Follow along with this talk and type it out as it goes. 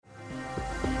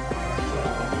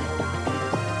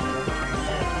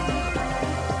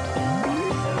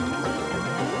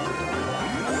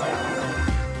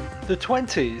The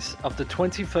 20s of the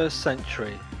 21st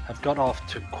century have got off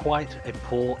to quite a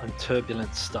poor and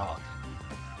turbulent start.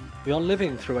 We are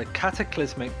living through a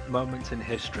cataclysmic moment in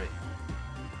history.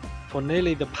 For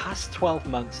nearly the past 12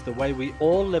 months, the way we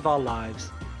all live our lives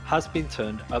has been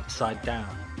turned upside down.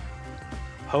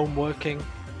 Home working,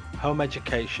 home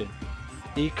education,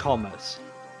 e-commerce,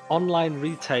 online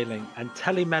retailing and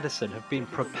telemedicine have been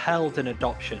propelled in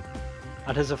adoption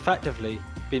and has effectively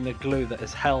been the glue that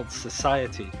has held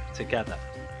society together.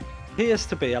 Appears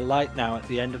to be a light now at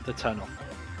the end of the tunnel.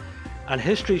 And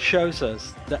history shows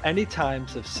us that any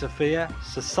times of severe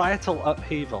societal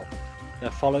upheaval,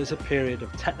 there follows a period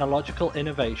of technological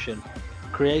innovation,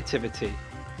 creativity,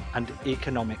 and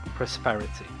economic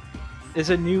prosperity. Is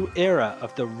a new era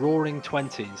of the roaring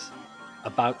 20s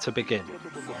about to begin?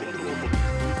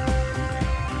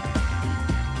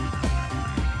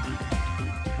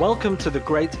 Welcome to The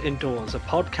Great Indoors, a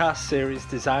podcast series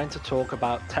designed to talk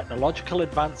about technological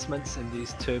advancements in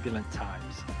these turbulent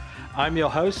times. I'm your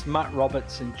host, Matt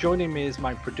Roberts, and joining me is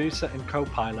my producer and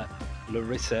co-pilot,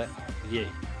 Larissa Yee.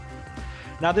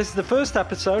 Now, this is the first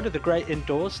episode of The Great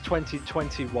Indoors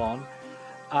 2021,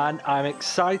 and I'm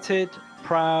excited,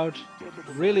 proud,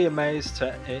 really amazed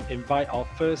to invite our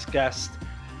first guest,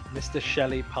 Mr.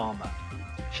 Shelly Palmer.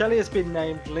 Shelly has been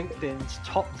named LinkedIn's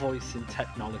top voice in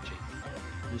technology.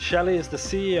 And Shelly is the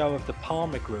CEO of the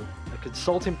Palmer Group, a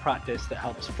consulting practice that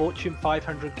helps Fortune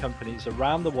 500 companies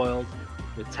around the world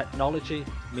with technology,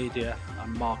 media,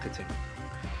 and marketing.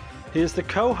 He is the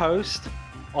co-host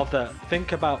of the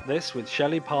Think About This with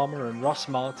Shelly Palmer and Ross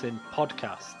Martin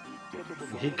podcast.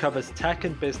 And he covers tech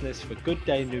and business for Good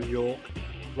Day New York,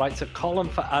 writes a column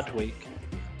for Adweek,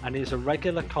 and is a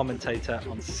regular commentator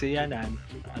on CNN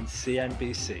and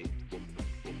CNBC.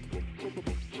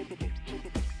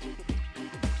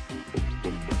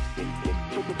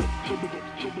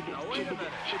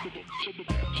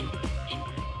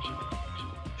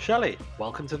 Shelly,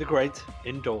 welcome to The Great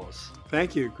Indoors.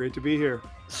 Thank you. Great to be here.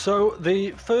 So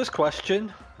the first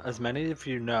question, as many of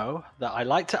you know, that I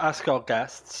like to ask our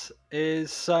guests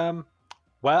is,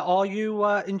 where are you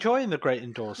enjoying The Great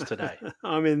Indoors today?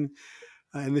 I'm in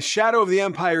the shadow of the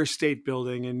Empire State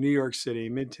Building in New York City,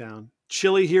 Midtown.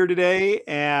 Chilly here today,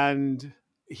 and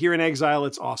here in exile,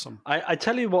 it's awesome. I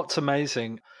tell you what's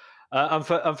amazing, and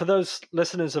for those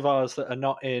listeners of ours that are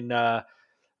not in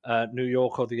New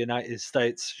York or the United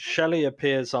States, Shelly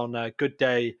appears on Good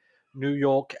Day New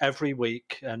York every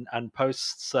week and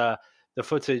posts the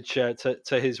footage to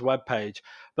his webpage.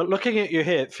 But looking at you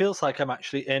here, it feels like I'm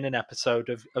actually in an episode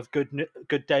of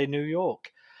Good Day New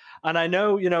York. And I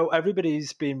know,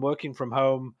 everybody's been working from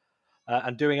home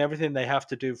and doing everything they have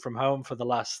to do from home for the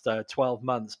last 12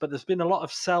 months. But there's been a lot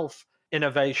of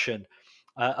self-innovation,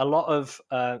 a lot of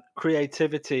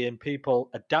creativity in people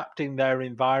adapting their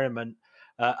environment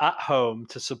at home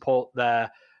to support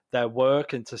their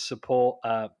work and to support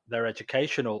their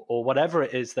education or whatever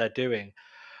it is they're doing.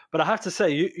 But I have to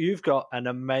say, you've got an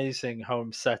amazing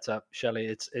home setup, Shelly.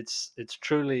 It's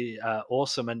truly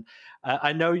awesome. And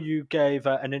I know you gave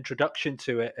an introduction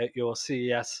to it at your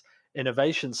CES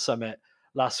Innovation Summit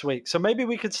last week. So maybe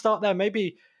we could start there.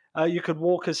 Maybe you could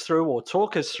walk us through or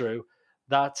talk us through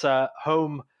that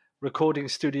home recording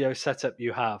studio setup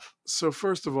you have. So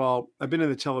first of all, I've been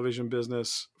in the television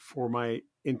business for my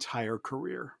entire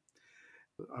career.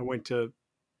 I went to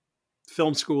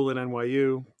film school at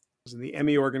NYU. I was in the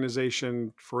Emmy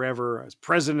organization forever. I was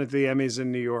president of the Emmys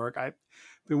in New York. I've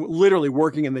been literally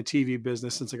working in the TV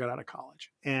business since I got out of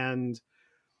college. And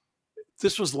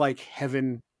this was like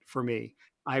heaven for me.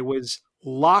 I was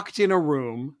locked in a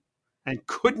room and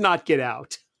could not get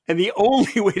out. And the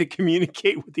only way to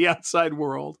communicate with the outside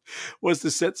world was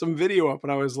to set some video up.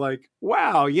 And I was like,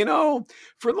 wow,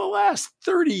 for the last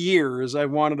 30 years, I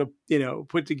wanted to,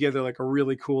 put together like a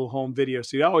really cool home video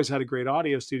studio. I always had a great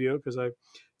audio studio because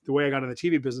the way I got in the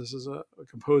TV business is a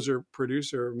composer,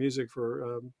 producer of music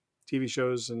for TV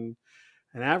shows and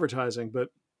advertising. But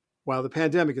while the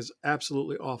pandemic is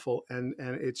absolutely awful and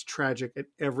it's tragic at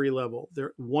every level,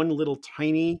 there one little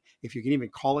tiny, if you can even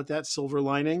call it that, silver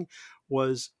lining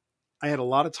was I had a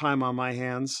lot of time on my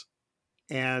hands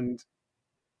and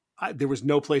there was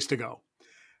no place to go.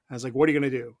 I was like, what are you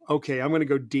going to do? Okay, I'm going to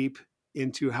go deep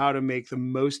into how to make the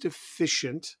most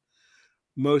efficient,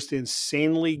 most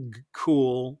insanely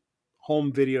cool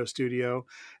home video studio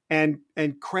and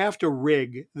craft a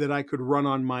rig that I could run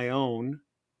on my own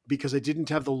because I didn't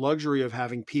have the luxury of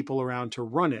having people around to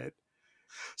run it.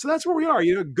 So that's where we are,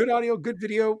 good audio, good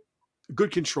video,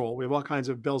 good control. We have all kinds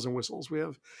of bells and whistles. We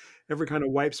have every kind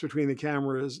of wipes between the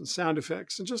cameras and sound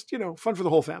effects and just, fun for the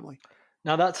whole family.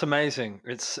 Now that's amazing.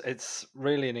 It's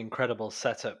really an incredible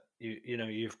setup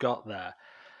you've got there.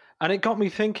 And it got me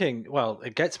thinking, well,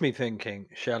 it gets me thinking,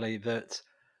 Shelley, that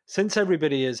since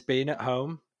everybody has been at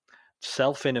home,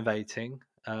 self-innovating,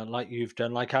 like you've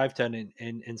done, like I've done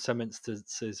in some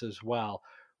instances as well,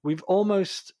 we've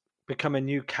almost become a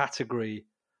new category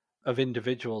of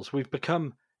individuals. We've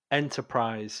become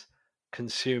enterprise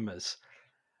consumers.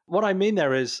 What I mean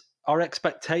there is our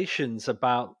expectations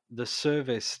about the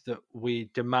service that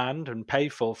we demand and pay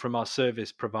for from our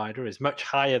service provider is much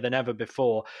higher than ever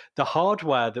before. The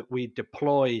hardware that we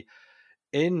deploy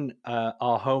in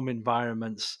our home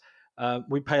environments,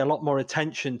 we pay a lot more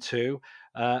attention to,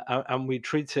 and we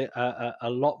treat it a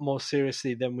lot more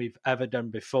seriously than we've ever done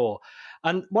before.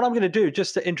 And what I'm going to do,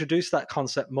 just to introduce that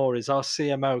concept more, is our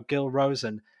CMO, Gil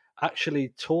Rosen,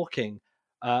 actually talking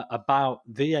about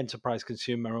the enterprise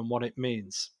consumer and what it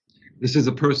means. This is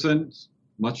a person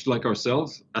much like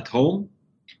ourselves at home,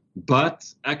 but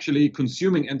actually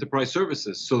consuming enterprise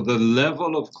services. So the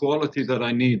level of quality that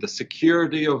I need, the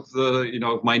security of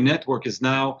of my network is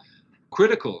now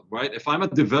critical, right? If I'm a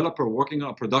developer working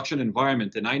on a production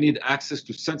environment and I need access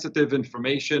to sensitive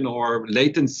information or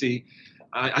latency,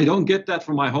 I don't get that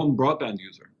from my home broadband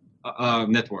user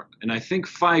network. And I think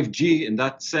 5G in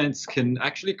that sense can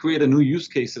actually create a new use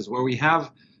cases where we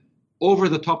have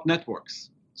over-the-top networks.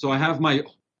 So I have my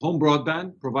home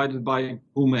broadband provided by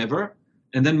whomever,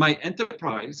 and then my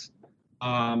enterprise,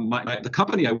 the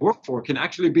company I work for, can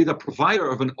actually be the provider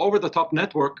of an over-the-top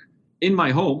network in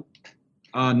my home,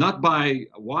 not by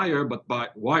wire, but by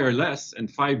wireless.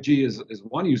 And 5G is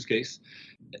one use case,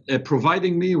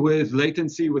 providing me with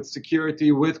latency, with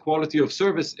security, with quality of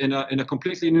service in a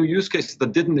completely new use case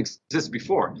that didn't exist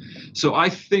before. So I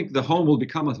think the home will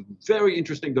become a very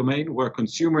interesting domain where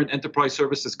consumer and enterprise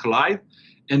services collide.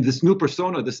 And this new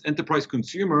persona, this enterprise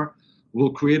consumer,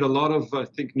 will create a lot of, I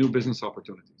think, new business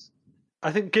opportunities.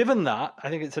 I think given that, I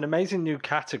think it's an amazing new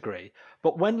category.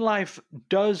 But when life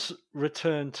does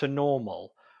return to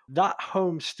normal, that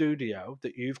home studio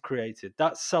that you've created,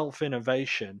 that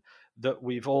self-innovation that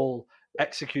we've all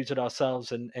executed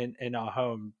ourselves in our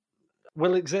home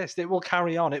will exist. It will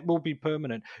carry on. It will be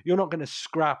permanent. You're not going to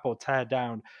scrap or tear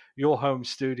down your home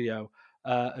studio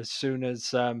as soon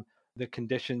as the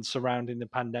conditions surrounding the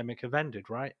pandemic have ended,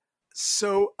 right?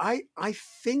 So I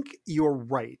think you're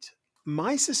right.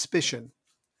 My suspicion,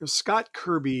 Scott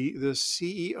Kirby, the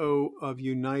CEO of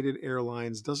United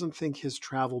Airlines, doesn't think his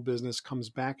travel business comes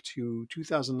back to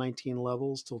 2019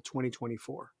 levels till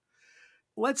 2024.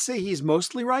 Let's say he's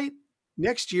mostly right.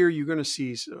 Next year, you're going to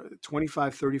see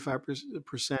 25,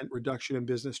 35% reduction in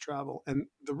business travel. And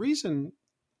the reason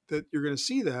that you're going to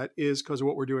see that is because of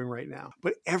what we're doing right now.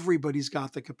 But everybody's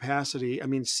got the capacity. I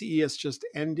mean, CES just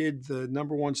ended. The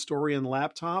number one story in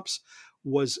laptops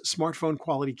was smartphone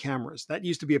quality cameras. That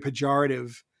used to be a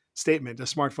pejorative statement, a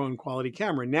smartphone quality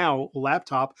camera. Now, a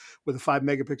laptop with a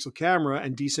 5-megapixel camera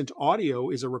and decent audio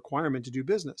is a requirement to do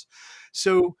business.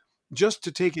 So just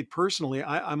to take it personally,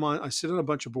 I sit on a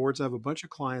bunch of boards. I have a bunch of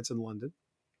clients in London,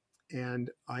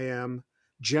 and I am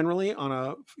generally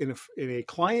in a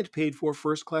client paid for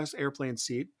first class airplane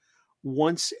seat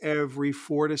once every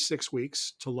 4 to 6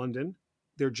 weeks to London.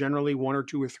 They're generally 1 or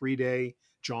 2 or 3 day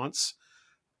jaunts.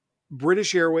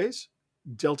 British Airways,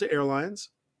 Delta Airlines,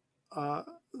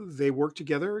 they work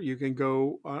together. You can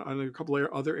go on a couple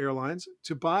of other airlines.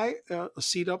 To buy a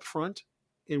seat up front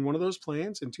in one of those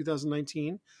planes in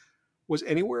 2019 was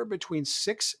anywhere between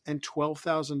 $6,000 and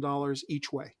 $12,000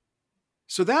 each way.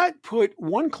 So that put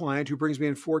one client who brings me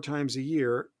in 4 times a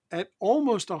year at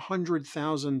almost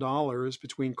 $100,000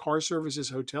 between car services,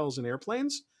 hotels, and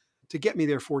airplanes to get me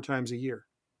there 4 times a year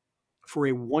for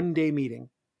a 1-day meeting.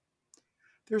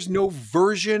 There's no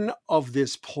version of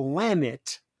this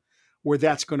planet where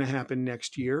that's going to happen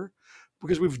next year,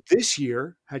 because we've this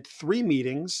year had 3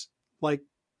 meetings, like,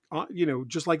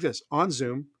 just like this on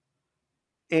Zoom,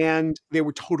 and they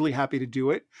were totally happy to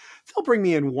do it. They'll bring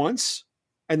me in once,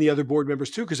 and the other board members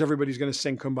too, because everybody's going to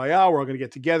sing Kumbaya. We're all going to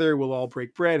get together. We'll all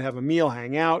break bread, have a meal,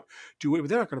 hang out, do it. But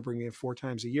they're not going to bring me in 4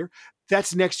 times a year.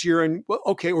 That's next year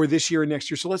or this year and next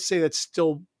year. So let's say that's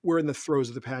still, we're in the throes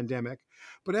of the pandemic.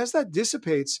 But as that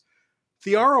dissipates,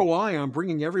 the ROI on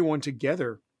bringing everyone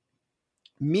together,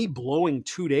 me blowing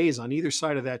 2 days on either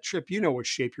side of that trip, what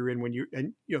shape you're in when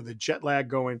the jet lag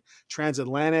going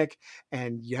transatlantic,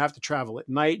 and you have to travel at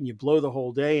night and you blow the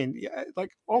whole day. And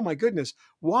like, oh my goodness,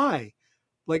 why?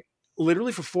 Like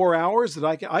literally for 4 hours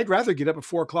I'd rather get up at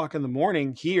 4 o'clock in the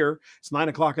morning here. It's 9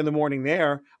 o'clock in the morning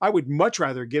there. I would much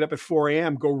rather get up at 4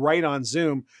 a.m., go right on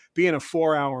Zoom, be in a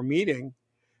 4-hour meeting,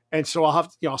 And so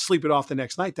I'll sleep it off the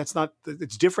next night.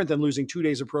 It's different than losing 2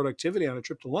 days of productivity on a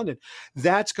trip to London.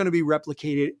 That's going to be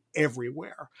replicated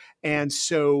everywhere. And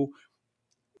so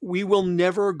we will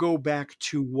never go back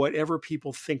to whatever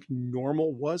people think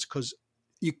normal was, because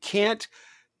you can't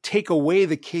take away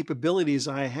the capabilities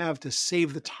I have to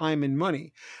save the time and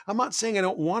money. I'm not saying I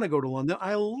don't want to go to London.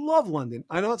 I love London.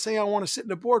 I'm not saying I want to sit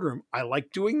in a boardroom. I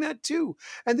like doing that too.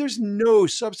 And there's no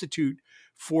substitute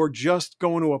for just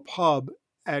going to a pub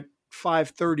at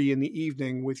 5:30 in the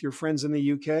evening with your friends in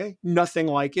the UK. Nothing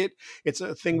like it. It's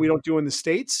a thing we don't do in the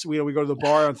States. We go to the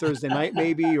bar on Thursday night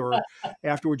maybe, or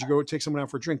afterwards you go take someone out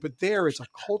for a drink. But there it's a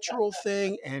cultural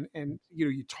thing, and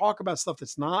you talk about stuff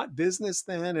that's not business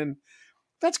then, and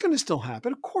that's going to still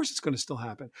happen. Of course, it's going to still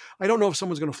happen. I don't know if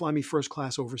someone's going to fly me first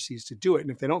class overseas to do it. And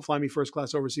if they don't fly me first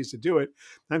class overseas to do it,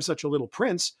 I'm such a little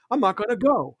prince, I'm not going to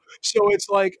go. So it's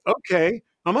like, okay,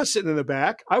 I'm not sitting in the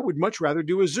back. I would much rather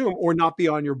do a Zoom or not be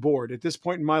on your board. At this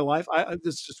point in my life,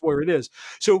 this is just where it is.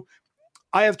 So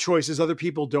I have choices. Other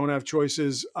people don't have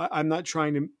choices. I'm not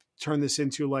trying to turn this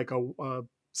into like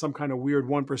some kind of weird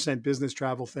 1% business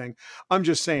travel thing. I'm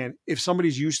just saying, if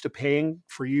somebody's used to paying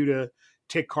for you to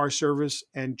take car service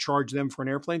and charge them for an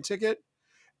airplane ticket,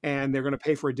 and they're going to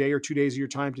pay for a day or 2 days of your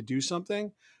time to do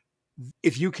something,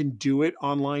 if you can do it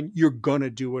online, you're going to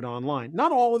do it online.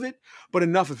 Not all of it, but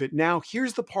enough of it. Now,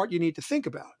 here's the part you need to think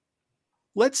about.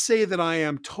 Let's say that I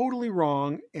am totally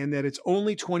wrong and that it's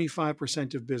only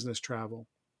 25% of business travel.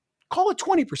 Call it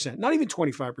 20%, not even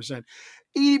 25%.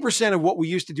 80% of what we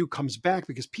used to do comes back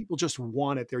because people just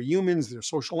want it. They're humans, they're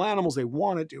social animals, they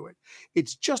want to do it.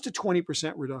 It's just a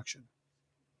 20% reduction.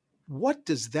 What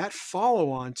does that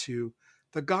follow on to?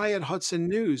 The guy at Hudson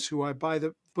News, who I buy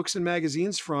the books and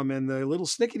magazines from and the little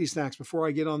snickety snacks before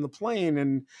I get on the plane.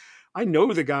 And I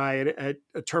know the guy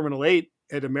at Terminal 8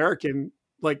 at American,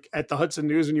 like at the Hudson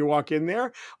News, when you walk in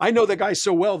there. I know the guy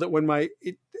so well that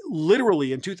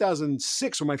literally in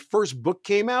 2006, when my first book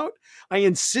came out, I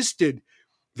insisted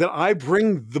that I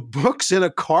bring the books in a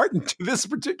carton to this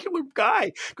particular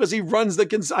guy because he runs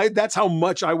that's how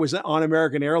much I was on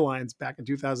American Airlines back in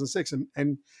 2006.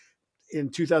 And in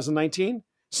 2019,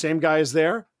 same guy is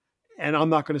there, and I'm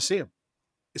not going to see him.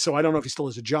 So I don't know if he still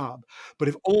has a job. But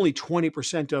if only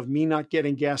 20% of me not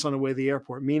getting gas on the way to the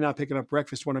airport, me not picking up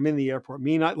breakfast when I'm in the airport,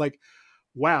 me not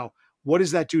wow, what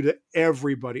does that do to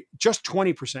everybody? Just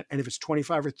 20%. And if it's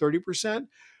 25 or 30%,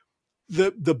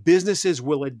 the businesses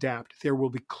will adapt. There will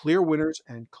be clear winners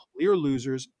and clear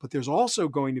losers, but there's also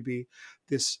going to be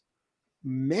this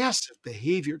massive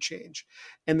behavior change.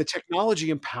 And the technology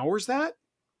empowers that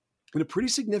in a pretty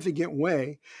significant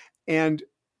way. And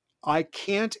I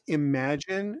can't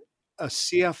imagine a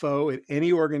CFO at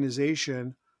any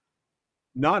organization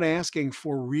not asking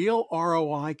for real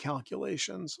ROI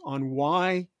calculations on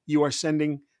why you are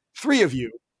sending 3 of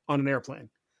you on an airplane.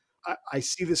 I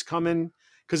see this coming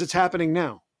because it's happening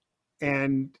now,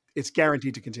 and it's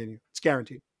guaranteed to continue. It's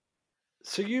guaranteed.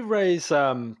 So you raise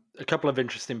a couple of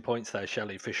interesting points there,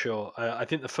 Shelley, for sure. I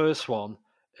think the first one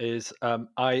is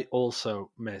I also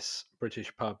miss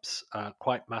British pubs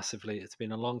quite massively. It's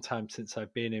been a long time since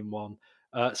I've been in one.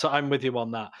 So I'm with you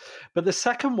on that. But the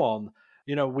second one,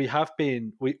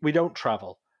 we don't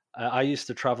travel. I used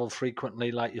to travel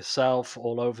frequently like yourself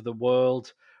all over the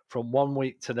world from one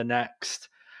week to the next.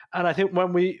 And I think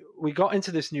when we got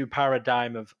into this new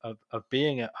paradigm of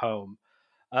being at home,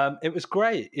 it was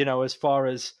great, as far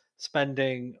as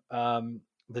spending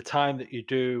the time that you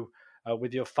do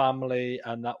with your family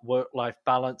and that work-life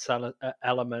balance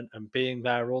element and being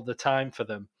there all the time for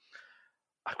them.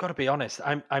 I've got to be honest,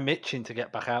 I'm itching to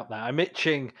get back out there. I'm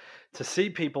itching to see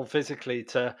people physically,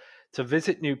 to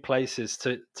visit new places,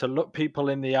 to look people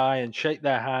in the eye and shake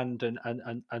their hand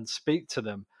and speak to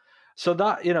them. So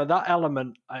that, that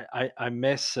element I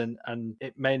miss, and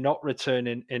it may not return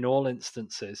in all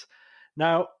instances.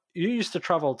 Now, you used to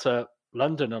travel to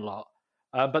London a lot,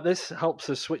 but this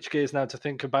helps us switch gears now to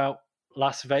think about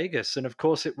Las Vegas. And of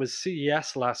course, it was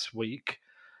CES last week,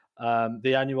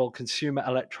 the annual Consumer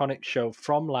Electronics Show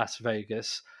from Las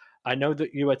Vegas. I know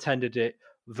that you attended it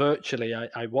virtually.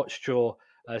 I watched your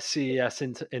CES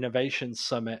Innovation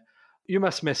Summit. You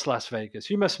must miss Las Vegas.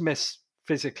 You must miss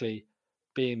physically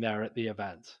being there at the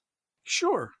event.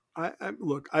 Sure.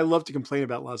 Look, I love to complain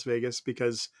about Las Vegas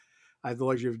because I have the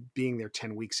luxury of being there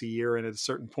 10 weeks a year. And at a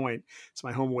certain point, it's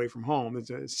my home away from home.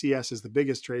 CS is the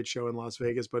biggest trade show in Las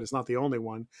Vegas, but it's not the only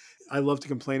one. I love to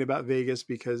complain about Vegas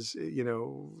because,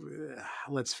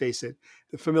 let's face it,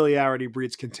 the familiarity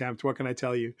breeds contempt. What can I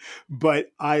tell you? But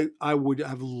I would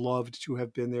have loved to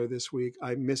have been there this week.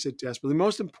 I miss it desperately.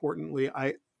 Most importantly,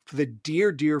 For the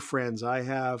dear, dear friends I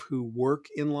have who work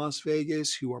in Las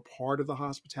Vegas, who are part of the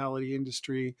hospitality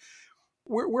industry,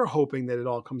 we're hoping that it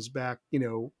all comes back,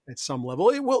 at some level.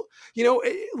 It will,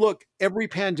 look, every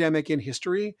pandemic in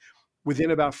history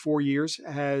within about 4 years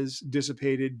has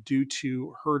dissipated due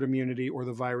to herd immunity or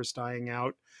the virus dying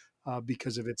out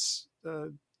because of its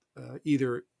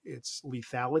either its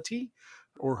lethality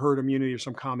or herd immunity or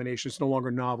some combination. It's no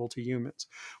longer novel to humans.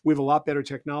 We have a lot better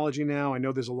technology now. I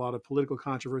know there's a lot of political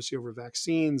controversy over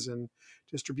vaccines and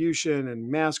distribution and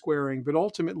mask wearing, but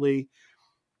ultimately,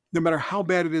 no matter how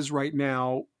bad it is right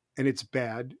now, and it's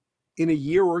bad, in a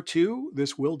year or two,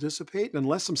 this will dissipate.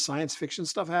 Unless some science fiction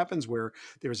stuff happens where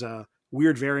there's a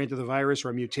weird variant of the virus or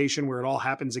a mutation where it all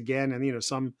happens again, and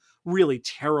some really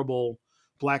terrible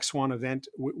black swan event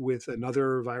with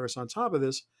another virus on top of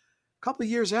this, a couple of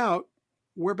years out,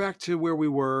 we're back to where we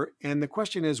were. And the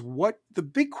question is, the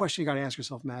big question you got to ask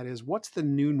yourself, Matt, is what's the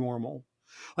new normal?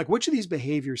 Like, which of these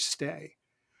behaviors stay?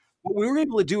 What we were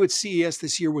able to do at CES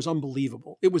this year was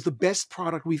unbelievable. It was the best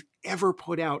product we've ever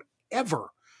put out, ever.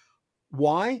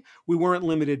 Why? We weren't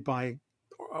limited by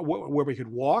where we could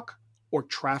walk or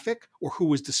traffic or who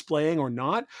was displaying or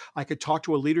not. I could talk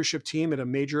to a leadership team at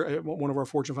one of our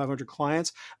Fortune 500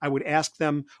 clients. I would ask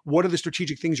them, what are the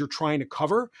strategic things you're trying to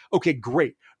cover? Okay,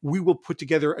 great. We will put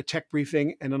together a tech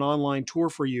briefing and an online tour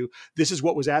for you. This is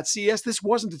what was at CES. This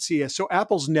wasn't at CES. So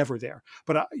Apple's never there,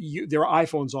 but there are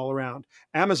iPhones all around.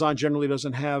 Amazon generally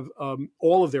doesn't have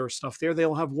all of their stuff there.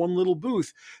 They'll have one little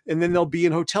booth, and then they'll be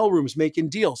in hotel rooms making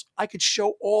deals. I could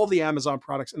show all the Amazon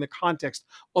products in the context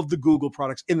of the Google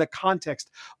products, in the context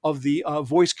of the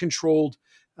voice-controlled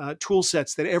tool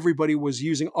sets that everybody was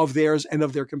using of theirs and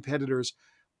of their competitors,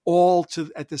 all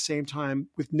at the same time,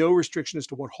 with no restriction as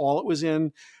to what hall it was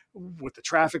in, what the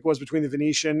traffic was between the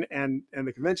Venetian and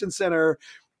the convention center.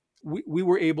 We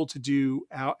were able to do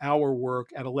our work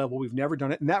at a level we've never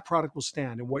done it, and that product will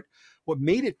stand. And what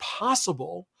made it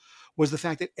possible was the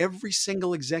fact that every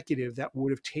single executive that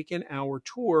would have taken our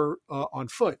tour on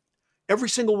foot, every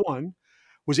single one,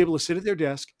 was able to sit at their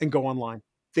desk and go online.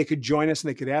 They could join us and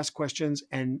they could ask questions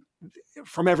and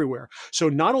from everywhere. So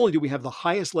not only do we have the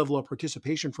highest level of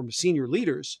participation from senior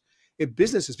leaders in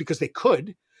businesses because they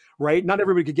could, right? Not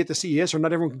everybody could get to CES or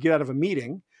not everyone could get out of a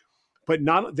meeting, but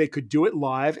they could do it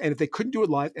live. And if they couldn't do it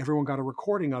live, everyone got a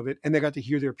recording of it and they got to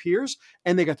hear their peers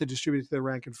and they got to distribute it to their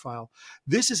rank and file.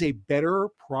 This is a better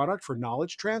product for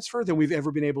knowledge transfer than we've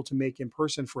ever been able to make in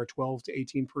person for a 12 to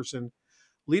 18 person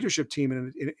leadership team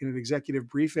in an executive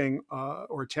briefing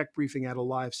or a tech briefing at a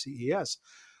live CES.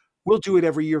 We'll do it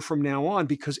every year from now on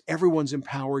because everyone's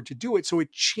empowered to do it. So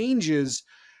it changes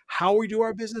how we do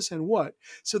our business and what.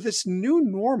 So this new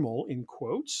normal, in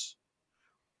quotes,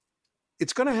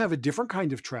 it's going to have a different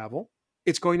kind of travel.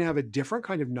 It's going to have a different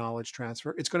kind of knowledge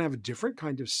transfer. It's going to have a different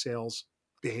kind of sales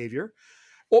behavior.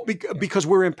 Well, because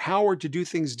we're empowered to do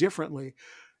things differently.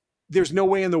 There's no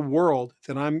way in the world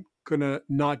that I'm going to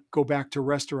not go back to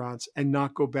restaurants and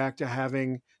not go back to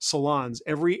having salons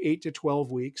every 8 to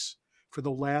 12 weeks for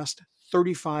the last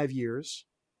 35 years.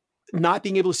 Not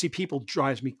being able to see people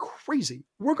drives me crazy.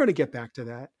 We're going to get back to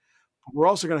that. We're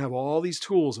also going to have all these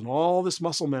tools and all this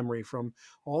muscle memory from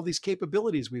all these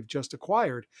capabilities we've just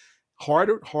acquired.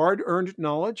 Hard-earned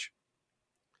knowledge,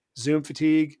 Zoom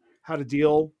fatigue, how to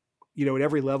deal, at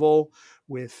every level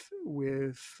with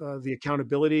the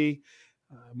accountability.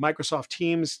 Microsoft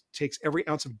Teams takes every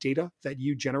ounce of data that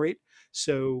you generate.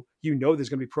 So there's going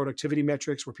to be productivity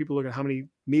metrics where people look at how many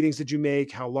meetings did you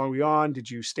make, how long were you on, did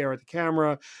you stare at the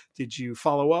camera, did you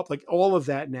follow up, like all of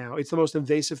that now. It's the most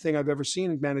invasive thing I've ever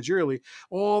seen managerially.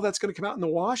 All that's going to come out in the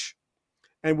wash,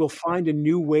 and we'll find a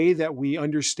new way that we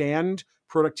understand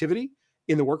productivity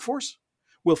in the workforce.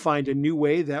 We'll find a new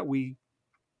way that we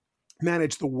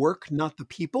manage the work, not the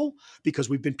people, because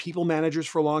we've been people managers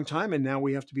for a long time, and now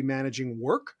we have to be managing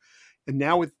work. And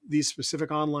now with these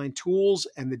specific online tools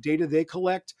and the data they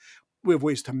collect, we have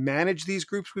ways to manage these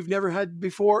groups we've never had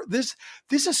before. This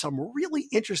is some really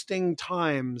interesting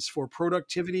times for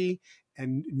productivity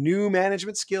and new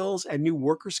management skills and new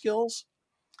worker skills.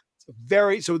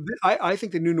 I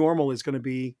think the new normal is going to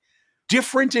be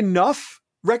different enough,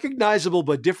 recognizable,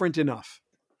 but different enough.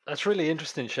 That's really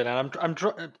interesting, Shelly.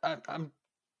 I'm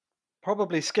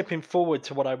probably skipping forward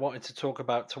to what I wanted to talk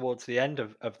about towards the end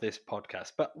of this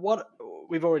podcast. But what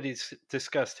we've already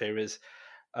discussed here is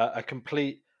a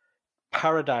complete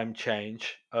paradigm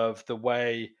change of the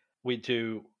way we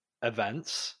do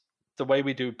events, the way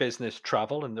we do business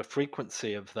travel, and the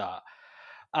frequency of that.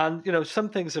 And some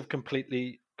things have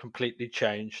completely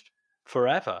changed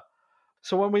forever.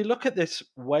 So when we look at this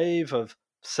wave of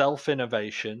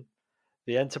self-innovation,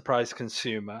 the enterprise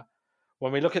consumer,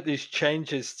 when we look at these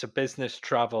changes to business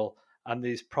travel and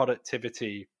these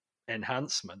productivity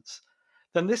enhancements,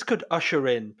 then this could usher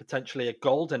in potentially a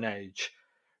golden age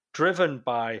driven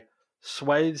by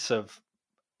swathes of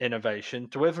innovation,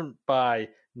 driven by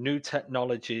new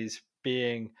technologies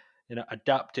being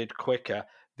adapted quicker.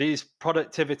 These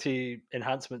productivity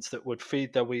enhancements that would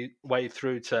feed their way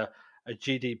through to a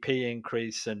GDP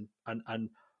increase and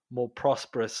more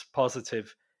prosperous,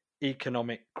 positive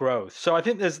economic growth. So I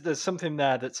think there's something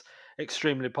there that's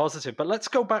extremely positive. But let's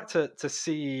go back to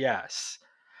CES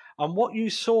and what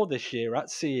you saw this year at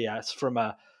CES from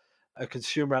a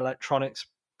consumer electronics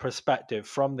perspective,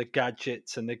 from the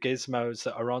gadgets and the gizmos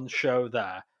that are on show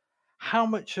there. How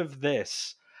much of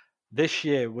this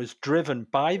year was driven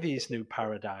by these new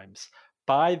paradigms,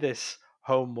 by this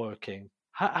home working?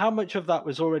 How much of that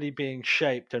was already being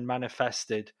shaped and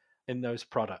manifested in those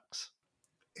products?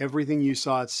 Everything you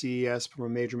saw at CES from a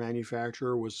major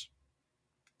manufacturer was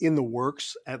in the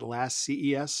works at last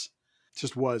CES.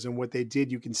 Just was. And what they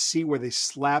did, you can see where they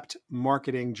slapped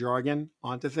marketing jargon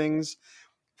onto things.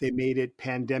 They made it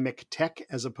pandemic tech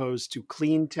as opposed to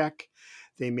clean tech.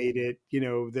 They made it,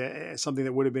 something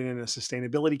that would have been in a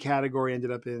sustainability category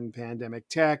ended up in pandemic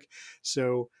tech.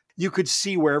 So you could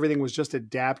see where everything was just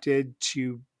adapted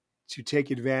to take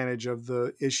advantage of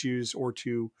the issues or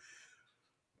to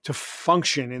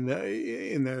function in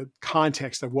the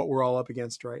context of what we're all up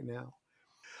against right now.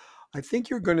 I think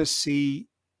you're going to see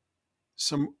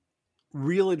some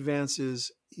real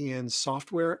advances in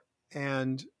software,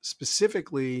 and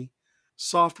specifically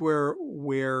software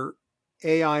where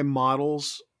AI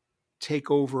models take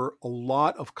over a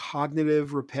lot of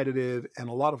cognitive repetitive and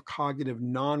a lot of cognitive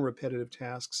non-repetitive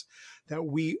tasks that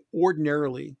we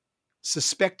ordinarily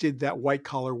suspected that white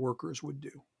collar workers would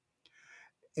do.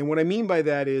 And what I mean by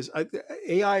that is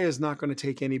AI is not going to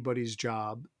take anybody's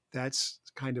job. That's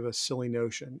kind of a silly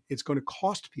notion. It's going to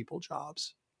cost people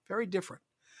jobs. Very different.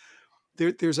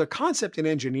 There's a concept in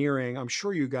engineering. I'm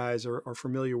sure you guys are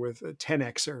familiar with a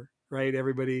 10Xer, right?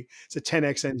 Everybody, it's a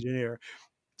 10X engineer.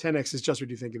 10X is just what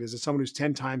you think it is. It's someone who's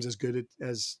 10 times as good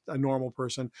as a normal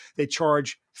person. They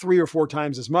charge 3 or 4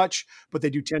 times as much, but they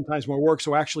do 10 times more work.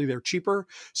 So actually they're cheaper.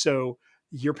 So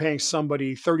you're paying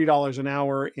somebody $30 an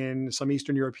hour in some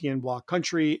Eastern European bloc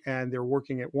country, and they're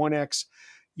working at 1X.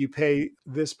 You pay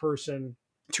this person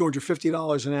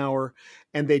 $250 an hour,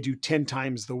 and they do 10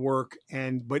 times the work.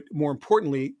 But more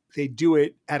importantly, they do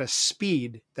it at a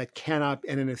speed that cannot,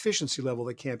 and an efficiency level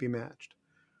that can't be matched.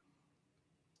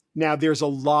 Now, there's a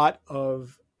lot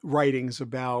of writings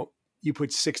about you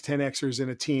put 6 10Xers in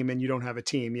a team and you don't have a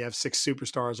team. You have 6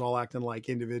 superstars all acting like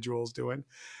individuals doing.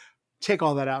 Take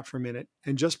all that out for a minute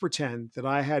and just pretend that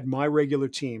I had my regular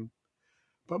team,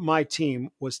 but my team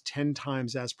was 10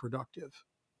 times as productive.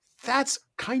 That's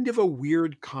kind of a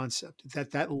weird concept,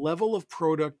 that level of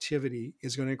productivity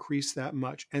is going to increase that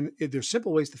much. And there's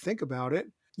simple ways to think about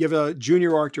it. You have a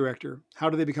junior art director. How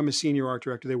do they become a senior art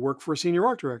director? They work for a senior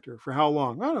art director. For how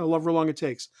long? I don't know, however long it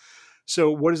takes.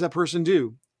 So what does that person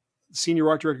do? The senior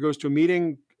art director goes to a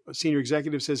meeting. A senior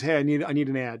executive says, hey, I need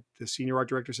an ad. The senior art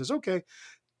director says, okay.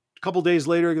 A couple of days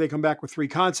later, they come back with 3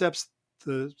 concepts.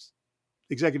 The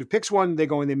executive picks one. They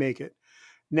go and they make it.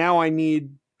 Now I need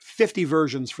 50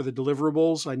 versions for the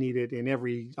deliverables. I need it in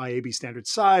every IAB standard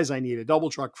size. I need a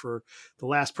double truck for the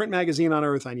last print magazine on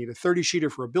earth. I need a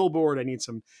 30-sheeter for a billboard. I need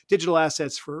some digital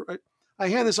assets I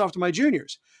hand this off to my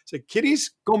juniors. Say,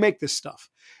 kiddies, go make this stuff.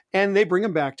 And they bring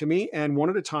them back to me. And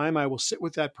one at a time, I will sit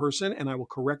with that person and I will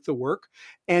correct the work.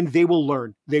 And they will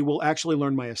learn. They will actually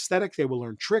learn my aesthetic. They will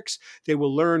learn tricks. They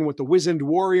will learn what the wizened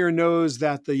warrior knows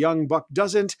that the young buck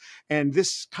doesn't. And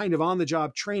this kind of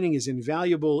on-the-job training is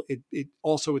invaluable. It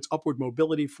also, it's upward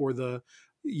mobility for the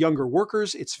younger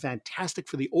workers. It's fantastic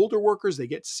for the older workers. They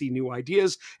get to see new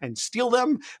ideas and steal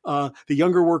them. The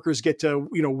younger workers get to,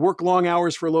 work long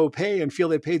hours for low pay and feel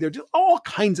they pay their, all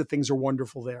kinds of things are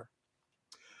wonderful there.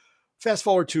 Fast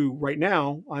forward to right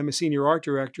now, I'm a senior art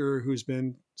director who's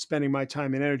been spending my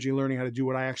time and energy learning how to do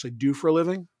what I actually do for a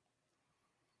living.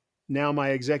 Now my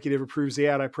executive approves the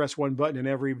ad. I press one button and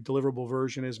every deliverable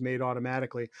version is made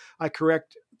automatically. I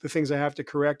correct the things I have to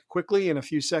correct quickly in a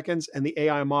few seconds, and the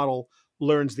AI model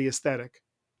learns the aesthetic.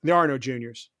 There are no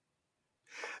juniors.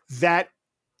 That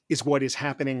is what is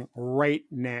happening right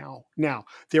now. Now,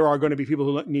 there are going to be people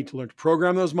who need to learn to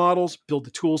program those models, build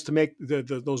the tools to make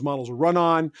those models run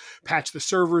on, patch the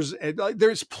servers.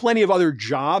 There's plenty of other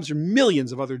jobs, or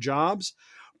millions of other jobs,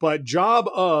 but job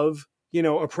of,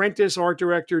 apprentice art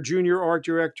director, junior art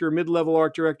director, mid-level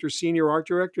art director, senior art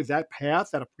director, that path,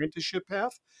 that apprenticeship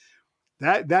path,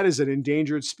 That is an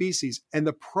endangered species. And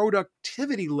the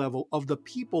productivity level of the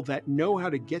people that know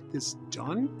how to get this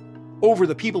done over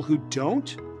the people who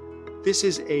don't, this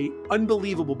is a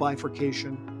unbelievable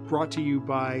bifurcation brought to you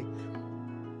by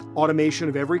automation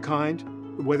of every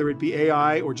kind, whether it be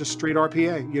AI or just straight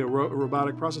RPA,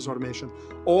 robotic process automation.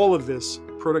 All of this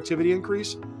productivity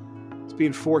increase is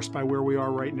being forced by where we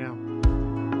are right now.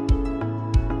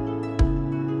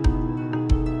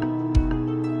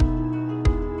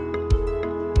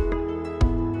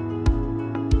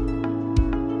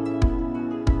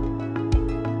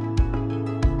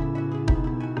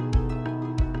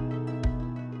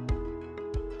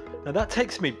 Now that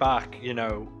takes me back,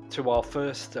 to our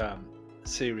first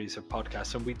series of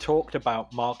podcasts, and we talked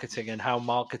about marketing and how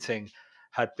marketing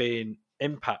had been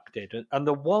impacted. And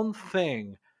the one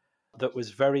thing that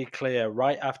was very clear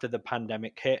right after the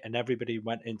pandemic hit and everybody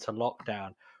went into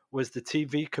lockdown was the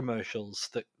TV commercials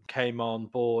that came on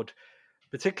board,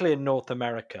 particularly in North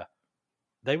America.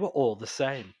 They were all the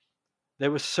same. They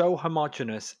were so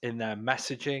homogenous in their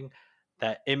messaging,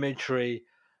 their imagery.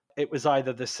 It was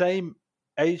either the same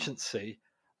agency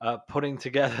putting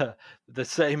together the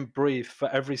same brief for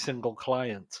every single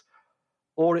client,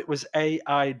 or it was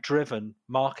AI-driven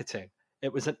marketing.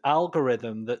 It was an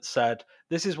algorithm that said,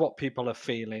 this is what people are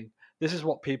feeling. This is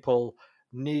what people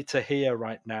need to hear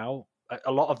right now.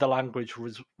 A lot of the language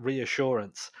was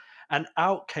reassurance. And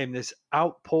out came this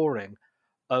outpouring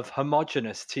of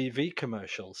homogenous TV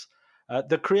commercials.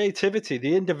 The creativity,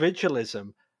 the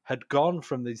individualism had gone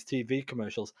from these TV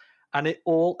commercials, and it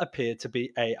all appeared to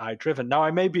be AI driven. Now,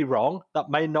 I may be wrong. That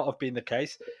may not have been the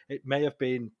case. It may have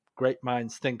been great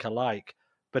minds think alike,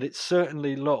 but it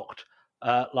certainly looked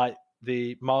like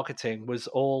the marketing was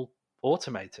all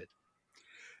automated.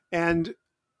 And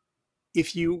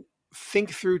if you think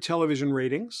through television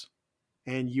ratings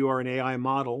and you are an AI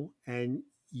model and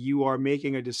you are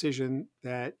making a decision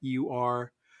that you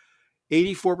are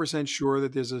 84% sure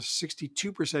that there's a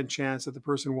 62% chance that the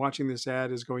person watching this ad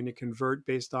is going to convert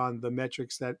based on the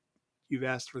metrics that you've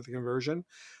asked for the conversion,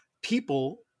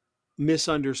 people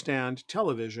misunderstand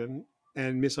television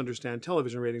and misunderstand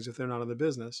television ratings if they're not in the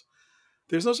business.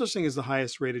 There's no such thing as the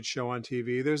highest rated show on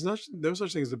TV. There's no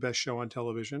such thing as the best show on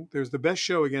television. There's the best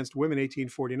show against women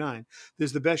 1849.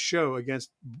 There's the best show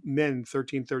against men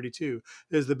 1332.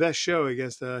 There's the best show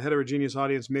against a heterogeneous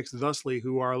audience mixed thusly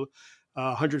who are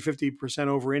 150%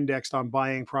 over indexed on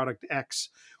buying product X.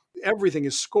 Everything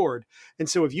is scored. And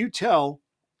so if you tell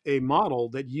a model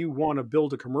that you want to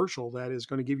build a commercial that is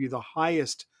going to give you the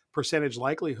highest percentage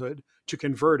likelihood to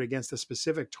convert against a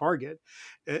specific target,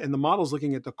 and the model's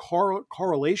looking at the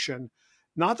correlation,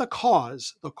 not the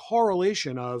cause, the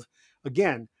correlation of,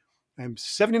 again, I'm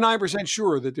 79%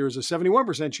 sure that there's a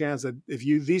 71% chance that if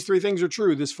these three things are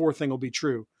true, this fourth thing will be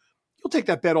true. You'll take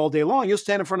that bet all day long. You'll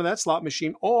stand in front of that slot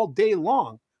machine all day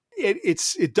long.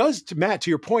 It does, Matt, to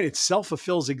your point, it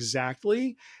self-fulfills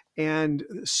exactly. And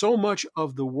so much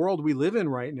of the world we live in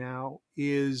right now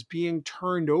is being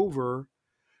turned over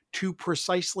to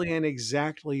precisely and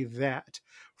exactly that,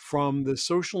 from the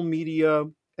social media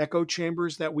echo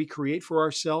chambers that we create for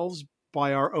ourselves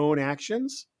by our own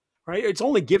actions, right? It's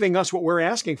only giving us what we're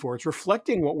asking for. It's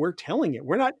reflecting what we're telling it.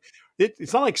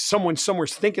 It's not like someone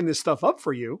somewhere's thinking this stuff up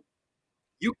for you.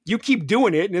 You keep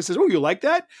doing it and it says, oh, you like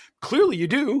that? Clearly you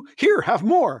do. Here, have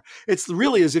more. It's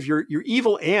really as if your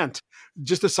evil aunt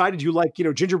just decided you like,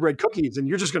 gingerbread cookies and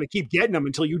you're just going to keep getting them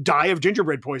until you die of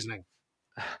gingerbread poisoning.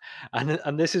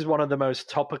 And this is one of the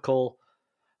most topical,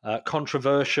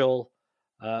 controversial,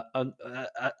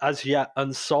 as yet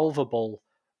unsolvable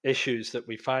issues that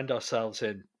we find ourselves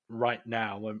in right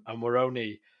now. And we're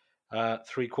only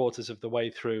 3/4 of the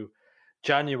way through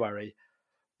January.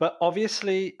 But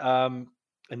obviously,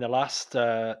 in the last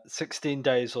 16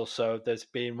 days or so, there's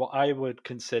been what I would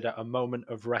consider a moment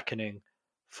of reckoning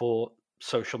for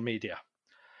social media.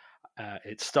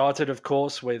 It started, of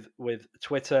course, with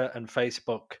Twitter and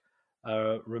Facebook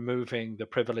removing the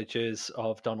privileges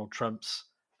of Donald Trump's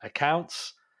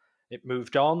accounts. It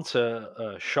moved on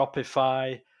to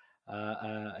Shopify.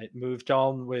 It moved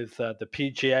on with the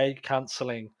PGA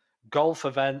cancelling golf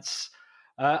events.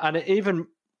 And it even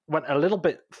went a little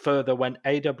bit further when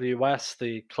AWS,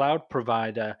 the cloud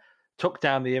provider, took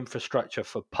down the infrastructure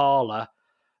for Parler,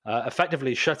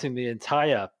 effectively shutting the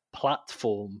entire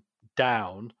platform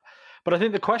down. But I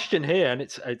think the question here, and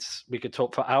it's we could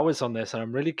talk for hours on this, and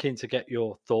I'm really keen to get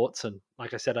your thoughts. And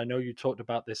like I said, I know you talked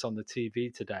about this on the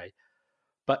TV today,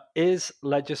 but is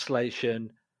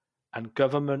legislation and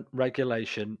government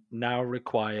regulation now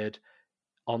required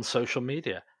on social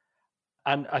media?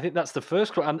 And I think that's the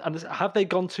first question. And have they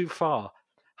gone too far?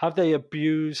 Have they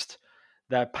abused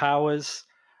their powers?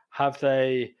 Have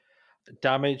they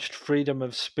damaged freedom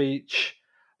of speech?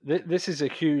 This is a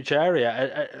huge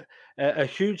area, a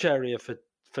huge area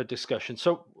for discussion.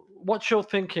 So, what's your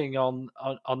thinking on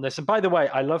this? And by the way,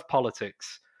 I love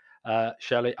politics,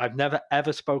 Shelley. I've never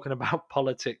ever spoken about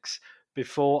politics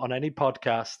before on any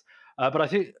podcast, but I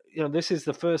think this is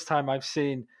the first time I've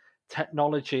seen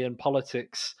technology and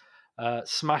politics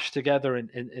smashed together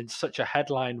in such a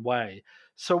headline way.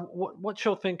 So, what's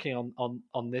your thinking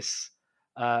on this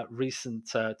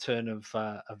recent turn of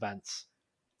events?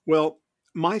 Well,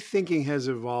 my thinking has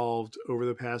evolved over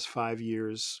the past 5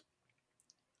 years.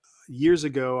 Years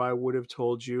ago, I would have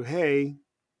told you, hey,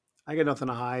 I got nothing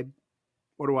to hide.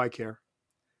 What do I care?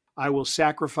 I will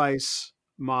sacrifice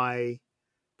my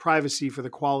privacy for the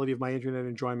quality of my internet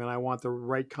enjoyment. I want the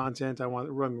right content. I want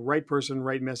the right person,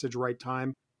 right message, right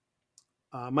time.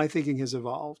 My thinking has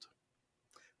evolved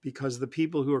because the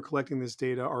people who are collecting this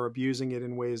data are abusing it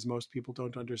in ways most people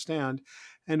don't understand.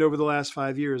 And over the last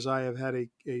 5 years, I have had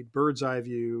a bird's eye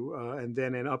view and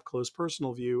then an up close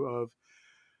personal view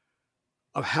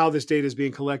of how this data is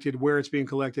being collected, where it's being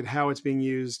collected, how it's being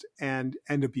used and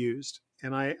abused.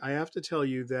 And I have to tell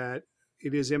you that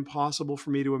it is impossible for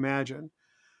me to imagine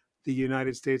the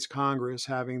United States Congress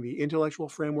having the intellectual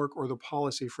framework or the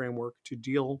policy framework to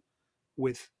deal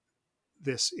with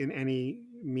this in any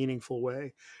meaningful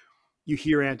way. You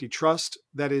hear antitrust,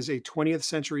 that is a 20th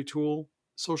century tool.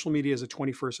 Social media is a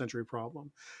 21st century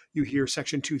problem. You hear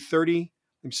Section 230.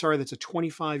 I'm sorry, that's a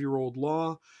 25-year-old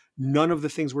law. None of the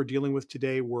things we're dealing with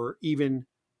today were even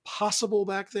possible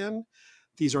back then.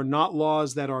 These are not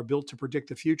laws that are built to predict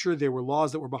the future. They were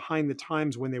laws that were behind the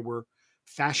times when they were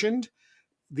fashioned.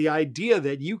 The idea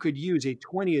that you could use a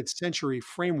 20th century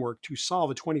framework to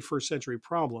solve a 21st century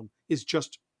problem is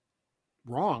just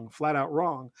wrong, flat out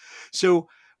wrong. So,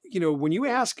 when you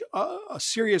ask a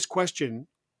serious question,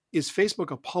 is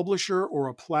Facebook a publisher or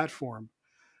a platform?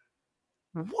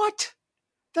 What?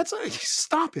 That's like,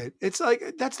 stop it. It's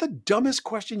like, that's the dumbest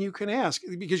question you can ask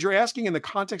because you're asking in the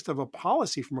context of a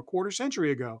policy from a quarter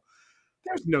century ago.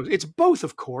 It's both,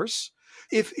 of course.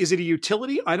 Is it a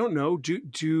utility? I don't know.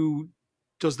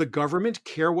 Does the government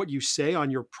care what you say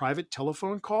on your private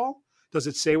telephone call? Does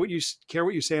it care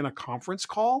what you say on a conference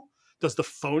call? Does the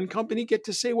phone company get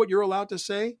to say what you're allowed to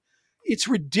say? It's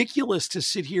ridiculous to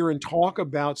sit here and talk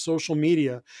about social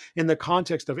media in the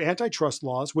context of antitrust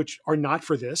laws, which are not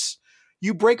for this.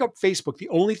 You break up Facebook, the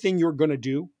only thing you're going to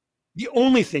do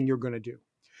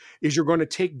is you're going to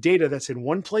take data that's in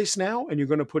one place now and you're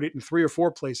going to put it in 3 or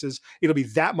 4 places. It'll be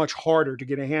that much harder to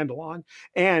get a handle on.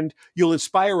 And you'll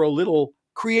inspire a little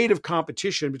creative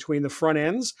competition between the front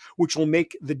ends, which will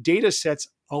make the data sets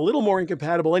a little more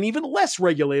incompatible and even less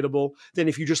regulatable than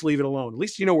if you just leave it alone. At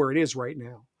least you know where it is right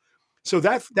now. So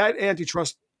that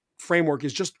antitrust framework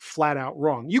is just flat out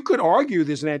wrong. You could argue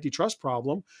there's an antitrust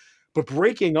problem, but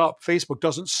breaking up Facebook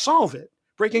doesn't solve it.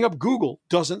 Breaking up Google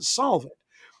doesn't solve it.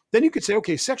 Then you could say,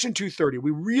 okay, Section 230,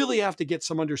 we really have to get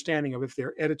some understanding of if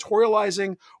they're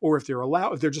editorializing or if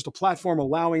they're just a platform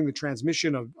allowing the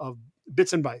transmission of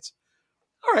bits and bytes.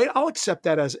 All right, I'll accept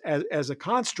that as a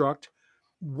construct.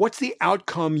 What's the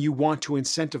outcome you want to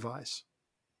incentivize?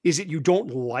 Is it you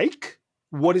don't like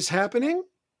what is happening?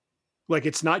 Like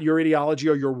it's not your ideology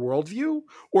or your worldview?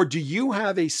 Or do you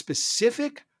have a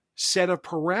specific set of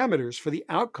parameters for the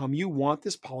outcome you want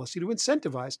this policy to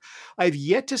incentivize? I've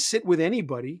yet to sit with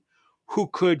anybody who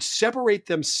could separate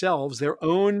themselves, their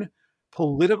own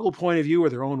political point of view or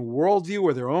their own worldview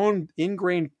or their own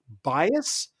ingrained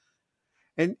bias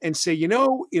and say,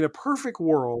 in a perfect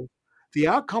world, the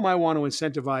outcome I want to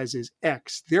incentivize is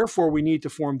X. Therefore, we need to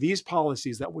form these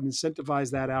policies that would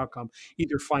incentivize that outcome,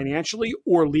 either financially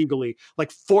or legally, like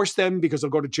force them because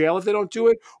they'll go to jail if they don't do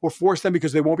it, or force them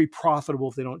because they won't be profitable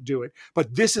if they don't do it.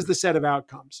 But this is the set of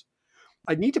outcomes.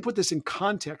 I need to put this in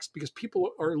context because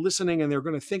people are listening and they're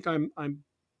going to think I'm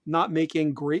not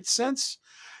making great sense.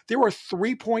 There are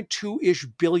 3.2-ish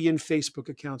billion Facebook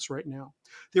accounts right now.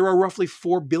 There are roughly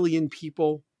 4 billion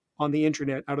people on the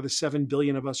internet out of the 7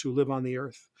 billion of us who live on the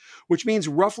earth, which means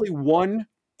roughly 1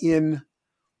 in,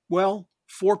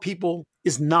 4 people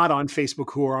is not on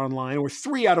Facebook who are online, or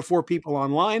 3 out of 4 people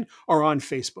online are on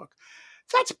Facebook.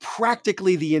 That's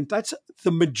practically that's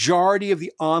the majority of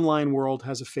the online world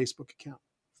has a Facebook account.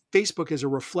 Facebook is a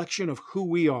reflection of who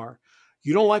we are.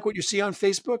 You don't like what you see on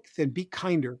Facebook? Then be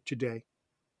kinder today.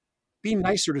 Be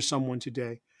nicer to someone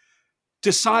today.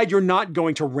 Decide you're not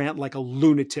going to rant like a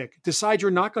lunatic. Decide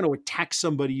you're not going to attack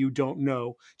somebody you don't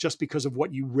know just because of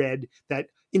what you read that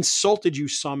insulted you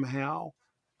somehow.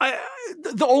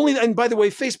 The only, and by the way,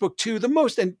 Facebook too,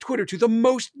 and Twitter too, the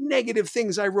most negative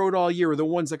things I wrote all year are the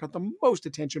ones that got the most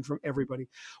attention from everybody.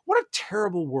 What a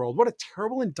terrible world. What a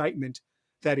terrible indictment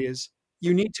that is.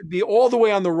 You need to be all the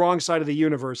way on the wrong side of the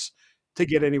universe to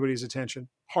get anybody's attention.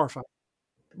 Horrifying.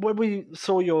 When we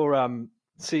saw your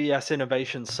CES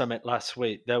Innovation Summit last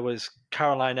week, there was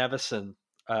Caroline Everson,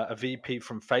 a VP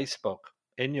from Facebook,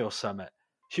 in your summit.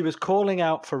 She was calling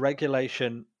out for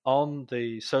regulation on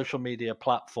the social media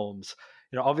platforms.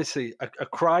 Obviously a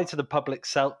cry to the public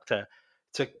sector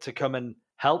to come and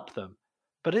help them.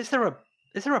 But is there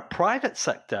a private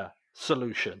sector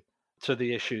solution to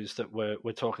the issues that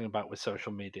we're talking about with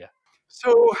social media?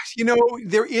 So,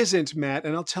 there isn't, Matt,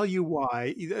 and I'll tell you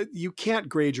why. You can't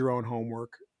grade your own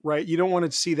homework, right? You don't want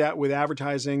to see that with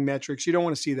advertising metrics. You don't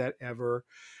want to see that ever.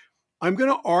 I'm going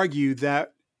to argue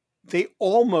that they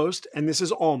almost, and this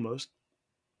is almost,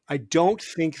 I don't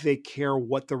think they care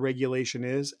what the regulation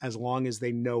is as long as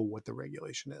they know what the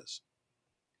regulation is.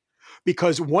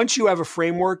 Because once you have a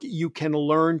framework, you can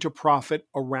learn to profit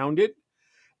around it.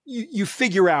 You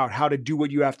figure out how to do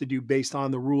what you have to do based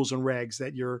on the rules and regs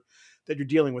that you're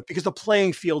dealing with, because the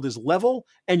playing field is level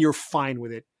and you're fine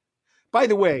with it. By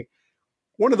the way,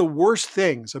 one of the worst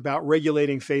things about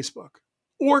regulating Facebook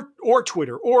or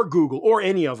Twitter or Google or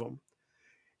any of them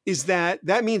is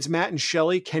that means Matt and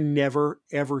Shelly can never,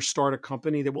 ever start a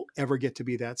company that will ever get to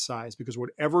be that size, because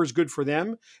whatever is good for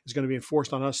them is going to be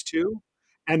enforced on us too.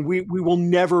 And we will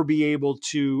never be able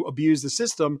to abuse the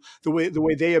system the way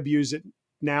they abuse it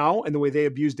now and the way they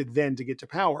abused it then to get to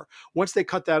power. Once they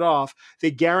cut that off, they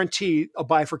guarantee a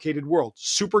bifurcated world.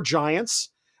 Super giants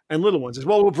and little ones.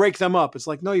 Well, we'll break them up. It's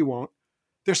like, no, you won't.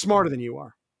 They're smarter than you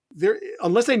are.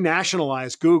 Unless they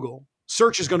nationalize Google,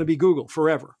 search is going to be Google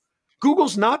forever.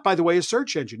 Google's not, by the way, a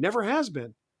search engine. Never has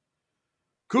been.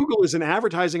 Google is an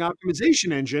advertising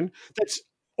optimization engine that's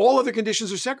all other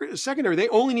conditions are secondary. They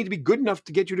only need to be good enough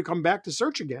to get you to come back to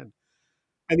search again.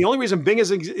 And the only reason Bing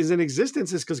is in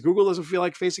existence is because Google doesn't feel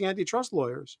like facing antitrust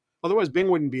lawyers. Otherwise,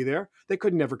 Bing wouldn't be there. They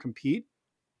could never compete.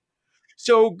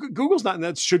 So Google's not in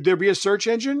that. Should there be a search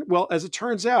engine? Well, as it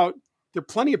turns out, there are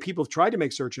plenty of people who've tried to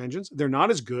make search engines. They're not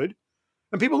as good,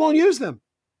 and people don't use them.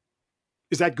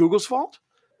 Is that Google's fault?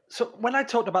 So when I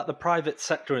talked about the private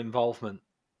sector involvement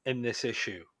in this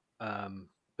issue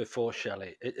before,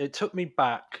 Shelley, it took me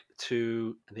back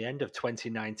to the end of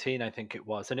 2019, I think it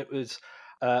was, and it was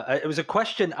a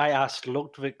question I asked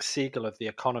Ludwig Siegel of The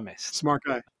Economist. Smart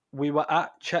guy. We were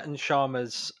at Chetan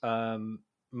Sharma's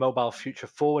Mobile Future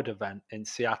Forward event in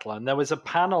Seattle, and there was a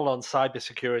panel on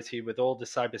cybersecurity with all the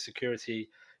cybersecurity.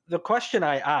 The question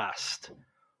I asked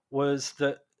was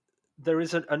that there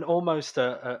is an almost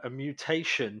a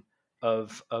mutation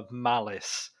of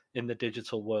malice in the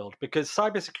digital world, because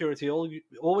cybersecurity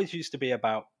always used to be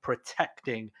about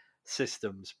protecting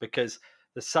systems, because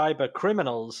the cyber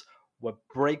criminals were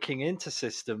breaking into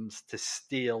systems to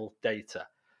steal data.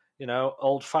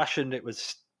 Old fashioned, it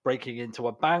was breaking into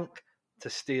a bank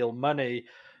to steal money.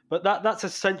 But that's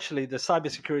essentially, the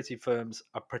cybersecurity firms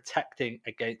are protecting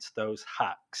against those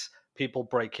hacks, people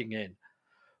breaking in.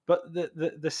 But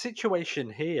the situation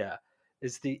here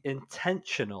is the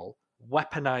intentional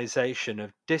weaponization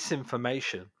of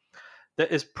disinformation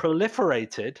that is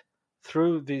proliferated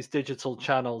through these digital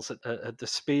channels at the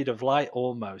speed of light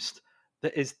almost,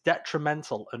 that is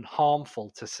detrimental and harmful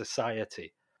to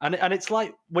society. And it's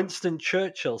like Winston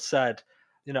Churchill said,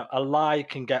 a lie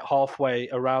can get halfway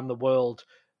around the world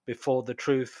before the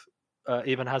truth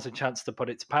even has a chance to put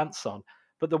its pants on.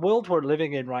 But the world we're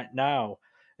living in right now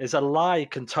is a lie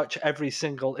can touch every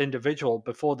single individual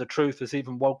before the truth has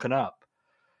even woken up.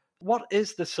 What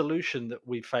is the solution that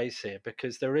we face here?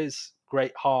 Because there is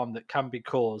great harm that can be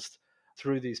caused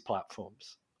through these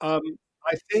platforms. I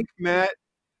think, Matt,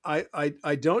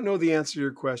 I don't know the answer to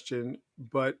your question,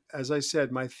 but as I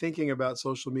said, my thinking about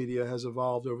social media has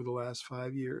evolved over the last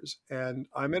 5 years. And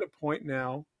I'm at a point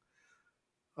now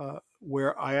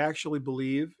where I actually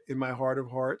believe in my heart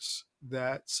of hearts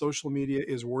that social media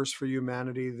is worse for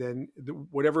humanity than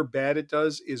whatever bad it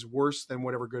does is worse than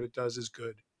whatever good it does is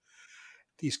good.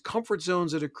 These comfort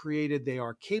zones that are created, they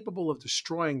are capable of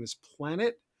destroying this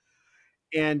planet.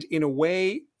 And in a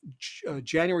way,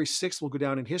 January 6th will go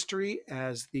down in history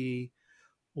as the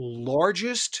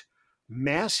largest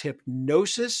mass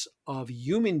hypnosis of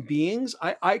human beings.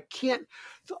 I can't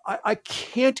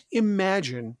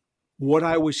imagine what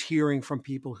I was hearing from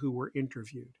people who were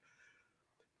interviewed.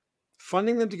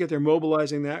 Funding them together,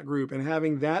 mobilizing that group, and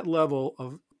having that level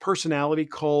of personality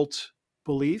cult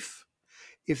belief,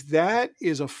 if that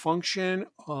is a function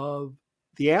of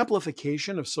the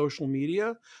amplification of social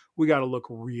media, we got to look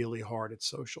really hard at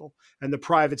social. And the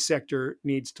private sector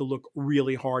needs to look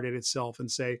really hard at itself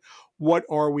and say, what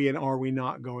are we and are we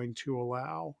not going to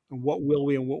allow? And what will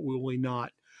we and what will we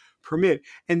not permit?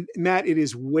 And Matt, it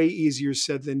is way easier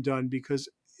said than done, because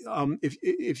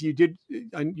if you did,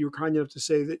 and you were kind enough to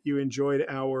say that you enjoyed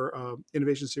our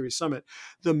Innovation Series Summit,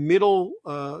 the middle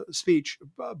speech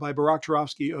by Barak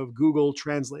Turovsky of Google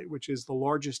Translate, which is the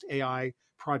largest AI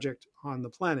project on the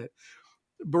planet,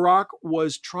 Barak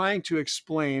was trying to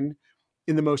explain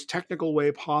in the most technical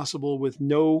way possible, with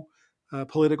no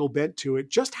political bent to it,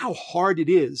 just how hard it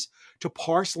is to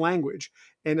parse language,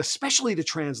 and especially to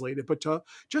translate it, but to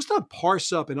just to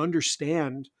parse up and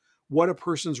understand what a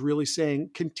person's really saying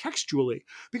contextually,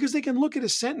 because they can look at a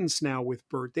sentence now with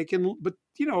BERT. They can, but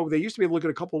they used to be able to look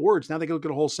at a couple of words. Now they can look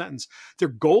at a whole sentence. Their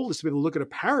goal is to be able to look at a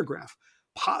paragraph.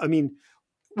 I mean,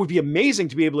 it would be amazing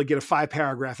to be able to get a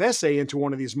 5-paragraph essay into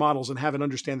one of these models and have it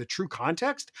understand the true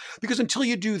context. Because until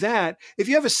you do that, if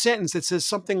you have a sentence that says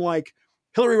something like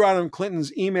Hillary Rodham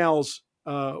Clinton's emails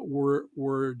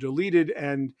were deleted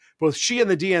and both she and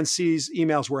the DNC's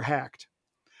emails were hacked,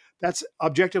 that's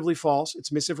objectively false.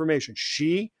 It's misinformation.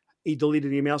 He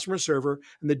deleted emails from her server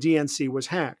and the DNC was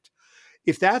hacked.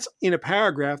 If that's in a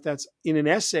paragraph, that's in an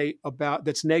essay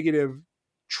that's negative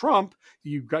Trump,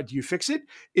 do you fix it?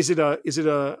 Is it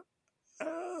a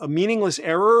meaningless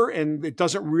error and it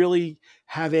doesn't really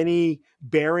have any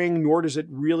bearing, nor does it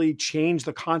really change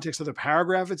the context of the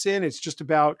paragraph it's in? It's just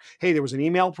about, hey, there was an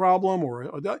email problem,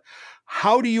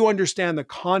 how do you understand the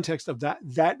context of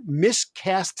that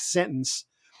miscast sentence?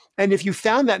 And if you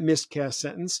found that miscast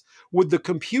sentence, would the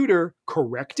computer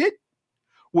correct it?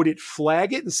 Would it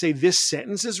flag it and say this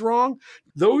sentence is wrong?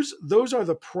 Those are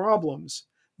the problems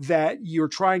that you're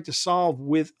trying to solve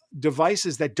with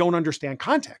devices that don't understand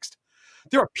context.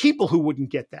 There are people who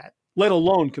wouldn't get that, let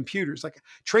alone computers. Like,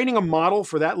 training a model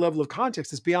for that level of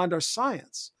context is beyond our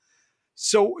science.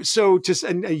 So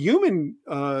a human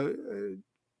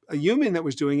that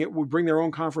was doing it would bring their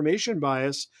own confirmation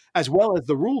bias as well as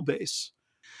the rule base.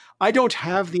 I don't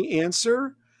have the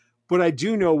answer, but I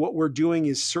do know what we're doing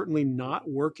is certainly not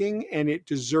working, and it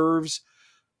deserves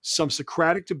some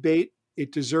Socratic debate.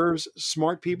 It deserves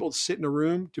smart people to sit in a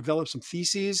room, develop some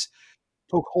theses,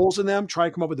 poke holes in them, try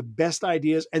to come up with the best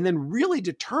ideas, and then really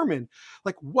determine,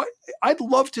 like, what I'd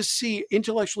love to see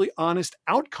intellectually honest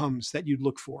outcomes that you'd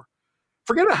look for.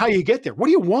 Forget about how you get there. What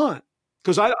do you want?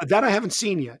 Because I haven't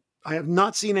seen yet. I have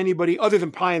not seen anybody other than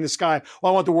pie in the sky.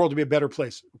 Well, I want the world to be a better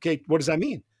place. Okay, what does that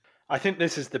mean? I think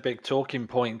this is the big talking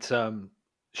point,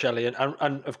 Shelly, and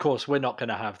of course we're not going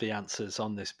to have the answers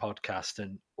on this podcast,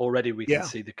 and already we can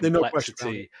see the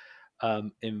complexity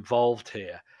involved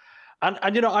here. And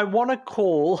I want to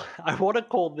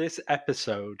call this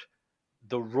episode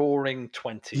the Roaring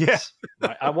 20s. Yeah.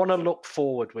 Right? I want to look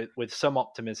forward with some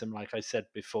optimism, like I said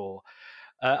before.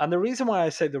 And the reason why I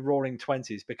say the Roaring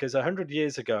 20s, because 100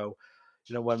 years ago,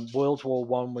 when World War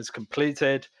I was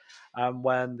completed, and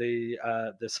when the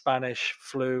Spanish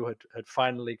flu had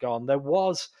finally gone, there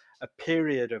was a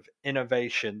period of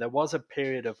innovation. There was a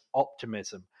period of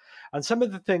optimism. And some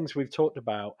of the things we've talked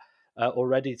about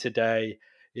already today,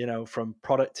 from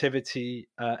productivity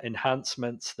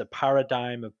enhancements, the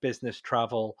paradigm of business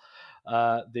travel,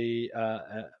 the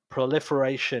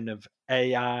proliferation of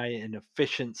AI and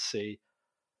efficiency.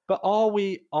 But are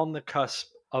we on the cusp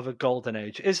of a golden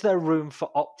age? Is there room for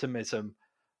optimism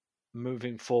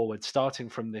moving forward, starting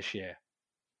from this year?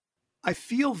 I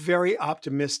feel very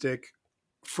optimistic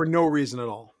for no reason at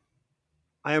all.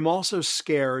 I am also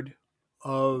scared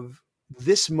of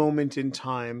this moment in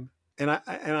time, and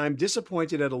I'm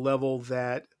disappointed at a level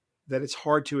that it's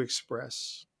hard to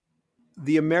express.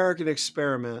 The American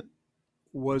experiment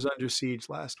was under siege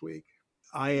last week.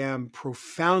 I am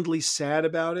profoundly sad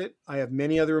about it. I have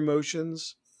many other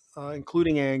emotions,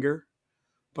 including anger,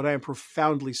 but I am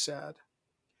profoundly sad.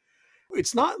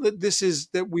 It's not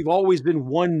that we've always been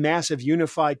one massive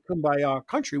unified kumbaya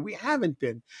country. We haven't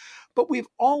been, but we've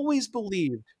always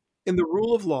believed in the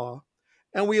rule of law,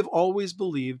 and we have always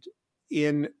believed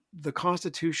in the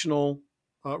constitutional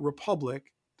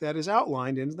republic that is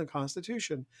outlined in the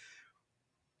Constitution.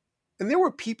 And there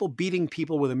were people beating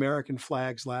people with American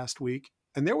flags last week,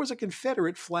 and there was a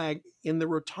Confederate flag in the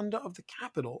rotunda of the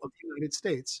Capitol of the United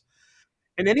States.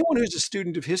 And anyone who's a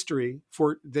student of history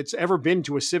that's ever been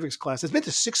to a civics class, that's been to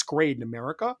 6th grade in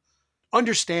America,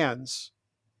 understands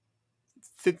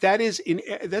that's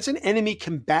an enemy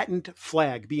combatant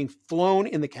flag being flown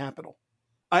in the Capitol.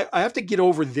 I have to get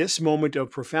over this moment of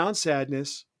profound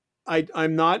sadness.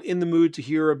 I'm not in the mood to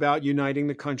hear about uniting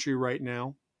the country right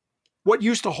now. What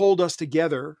used to hold us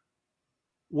together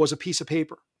was a piece of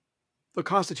paper, the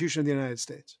Constitution of the United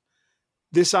States.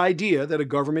 This idea that a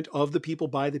government of the people,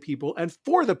 by the people, and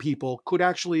for the people could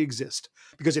actually exist,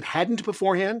 because it hadn't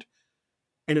beforehand,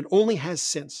 and it only has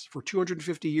since. For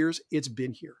 250 years, it's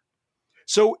been here.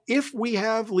 So if we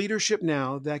have leadership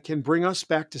now that can bring us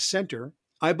back to center,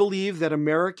 I believe that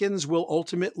Americans will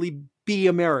ultimately be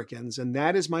Americans. And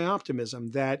that is my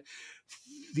optimism, that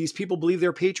these people believe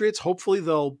they're patriots. Hopefully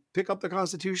they'll pick up the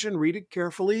Constitution, read it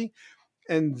carefully,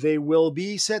 and they will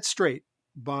be set straight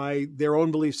by their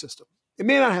own belief system. It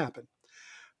may not happen.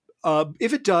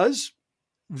 If it does,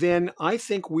 then I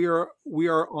think we are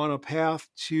on a path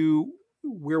to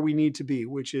where we need to be,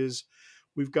 which is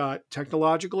we've got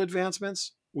technological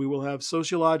advancements. We will have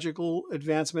sociological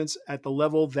advancements at the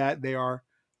level that they are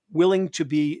willing to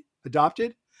be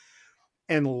adopted,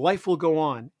 and life will go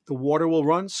on. The water will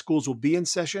run, schools will be in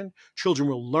session, children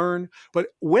will learn. But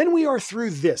when we are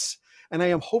through this, and I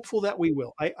am hopeful that we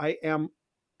will, I am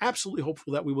absolutely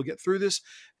hopeful that we will get through this.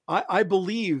 I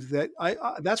believe that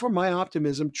that's where my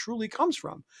optimism truly comes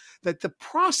from, that the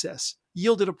process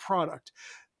yielded a product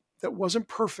that wasn't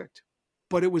perfect,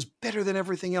 but it was better than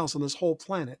everything else on this whole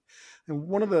planet. And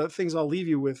one of the things I'll leave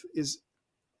you with is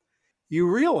you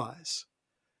realize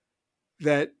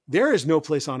that there is no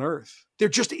place on earth. There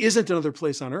just isn't another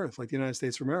place on earth like the United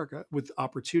States of America, with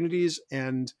opportunities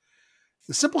and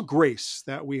the simple grace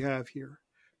that we have here.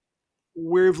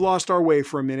 We've lost our way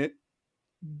for a minute.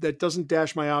 That doesn't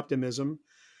dash my optimism.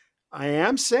 I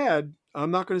am sad.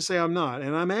 I'm not going to say I'm not.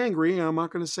 And I'm angry. I'm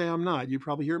not going to say I'm not. You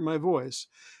probably hear it in my voice.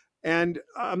 And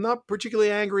I'm not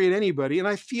particularly angry at anybody. And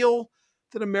I feel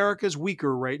that America is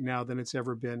weaker right now than it's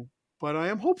ever been. But I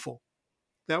am hopeful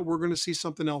that we're going to see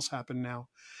something else happen now.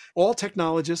 All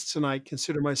technologists, and I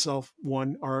consider myself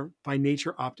one, are by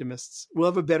nature optimists. We'll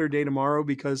have a better day tomorrow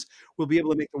because we'll be able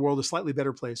to make the world a slightly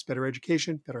better place, better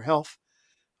education, better health,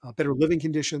 better living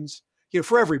conditions,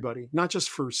 for everybody, not just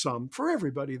for some, for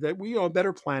everybody, that we are a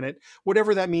better planet,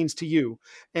 whatever that means to you,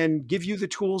 and give you the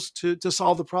tools to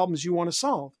solve the problems you want to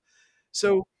solve.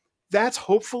 So that's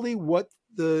hopefully what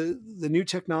the new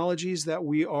technologies that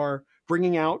we are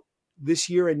bringing out this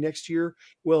year and next year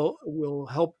will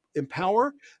help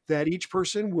empower, that each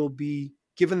person will be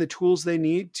given the tools they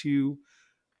need to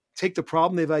take the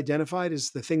problem they've identified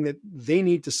as the thing that they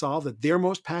need to solve, that they're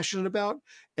most passionate about,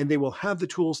 and they will have the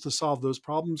tools to solve those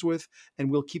problems with,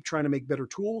 and we'll keep trying to make better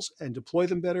tools and deploy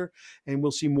them better, and we'll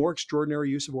see more extraordinary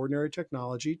use of ordinary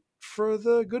technology for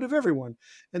the good of everyone.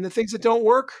 And the things that don't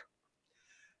work,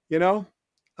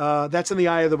 that's in the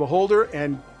eye of the beholder,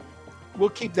 and we'll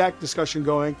keep that discussion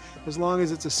going. As long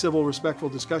as it's a civil, respectful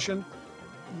discussion,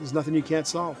 there's nothing you can't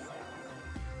solve.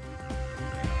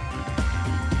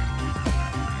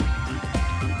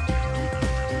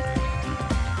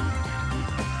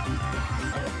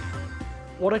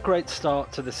 What a great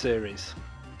start to the series.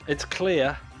 It's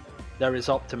clear there is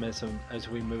optimism as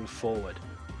we move forward,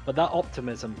 but that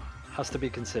optimism has to be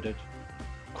considered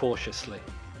cautiously.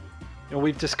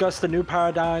 We've discussed the new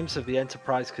paradigms of the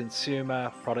enterprise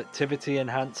consumer, productivity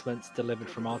enhancements delivered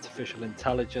from artificial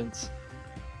intelligence,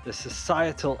 the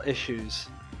societal issues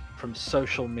from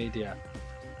social media.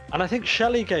 And I think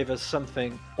Shelly gave us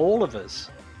all of us,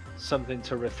 something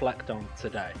to reflect on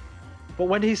today. But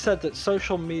when he said that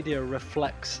social media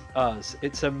reflects us,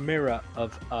 it's a mirror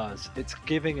of us. It's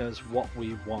giving us what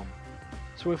we want.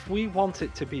 So if we want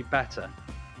it to be better,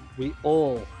 we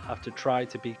all have to try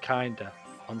to be kinder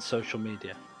on social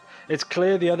media. It's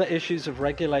clear the other issues of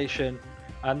regulation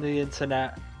and the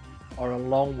internet are a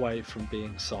long way from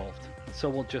being solved. So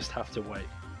we'll just have to wait.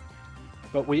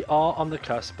 But we are on the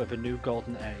cusp of a new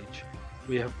golden age.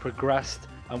 We have progressed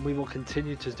and we will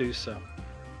continue to do so.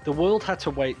 The world had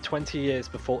to wait 20 years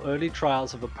before early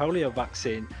trials of a polio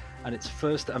vaccine and its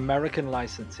first American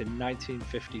license in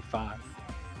 1955.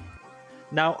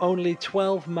 Now only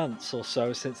 12 months or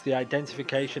so since the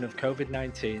identification of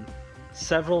COVID-19,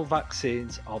 several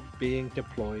vaccines are being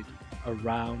deployed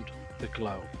around the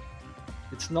globe.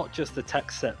 It's not just the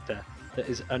tech sector that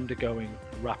is undergoing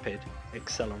rapid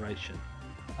acceleration.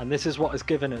 And this is what has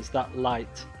given us that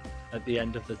light at the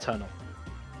end of the tunnel.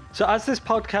 So as this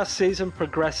podcast season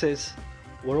progresses,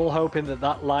 we're all hoping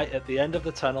that light at the end of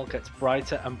the tunnel gets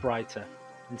brighter and brighter.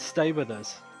 And stay with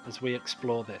us as we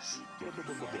explore this.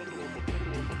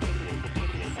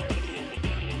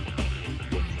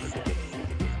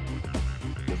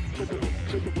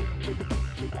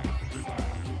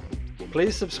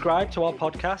 Please subscribe to our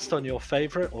podcast on your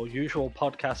favorite or usual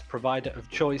podcast provider of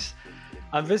choice,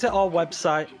 and visit our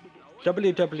website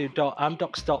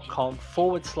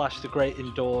www.amdocs.com/The Great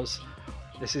Indoors.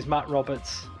 This is Matt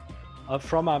Roberts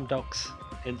from Amdocs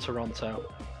in Toronto.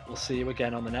 We'll see you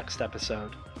again on the next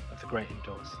episode of The Great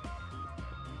Indoors.